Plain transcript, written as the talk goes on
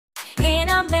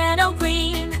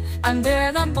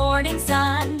Under the morning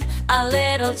sun, a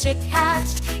little chick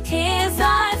hatched, his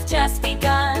life just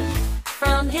begun.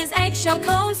 From his eggshell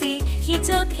cozy, he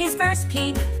took his first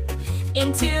peep.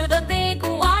 Into the big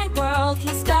wide world he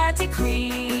started to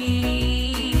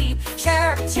creep.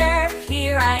 Chirp, chirp,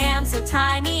 here I am, so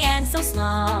tiny and so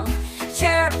small.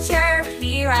 Chirp, chirp,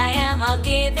 here I am, I'll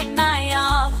give it my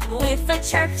all. With the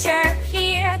chirp, chirp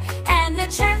here and the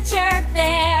chirp, chirp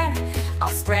there, I'll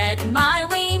spread my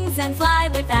wings and fly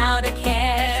without a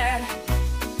care.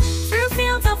 Through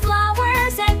fields of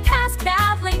flowers and past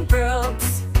babbling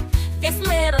brooks, this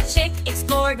little chick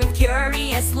explored with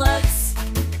curious looks.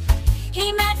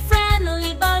 He met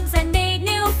friendly bugs and made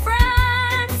new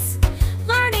friends,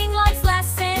 learning life's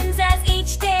lessons as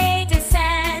each day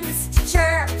descends.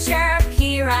 Chirp, chirp,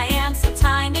 here I am, so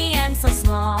tiny and so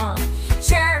small.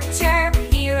 Chirp, chirp,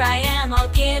 here I am, I'll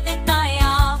give it my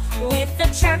all. With the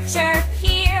chirp, chirp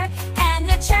here and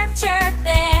the chirp, chirp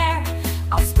there,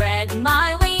 I'll spread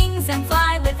my wings and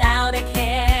fly without a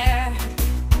care.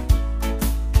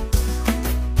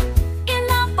 In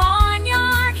the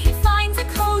barnyard he finds a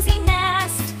cozy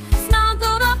nest.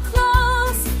 Snuggled up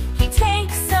close, he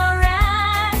takes a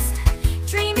rest,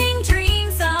 dreaming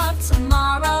dreams of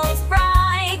tomorrow's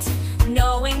bright,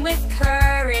 knowing with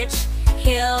courage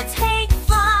he'll take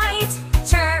flight.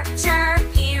 Chirp, chirp,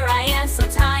 here I am, so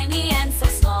tiny and so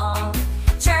small.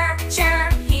 Chirp,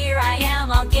 chirp, here I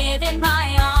am, I'll give it my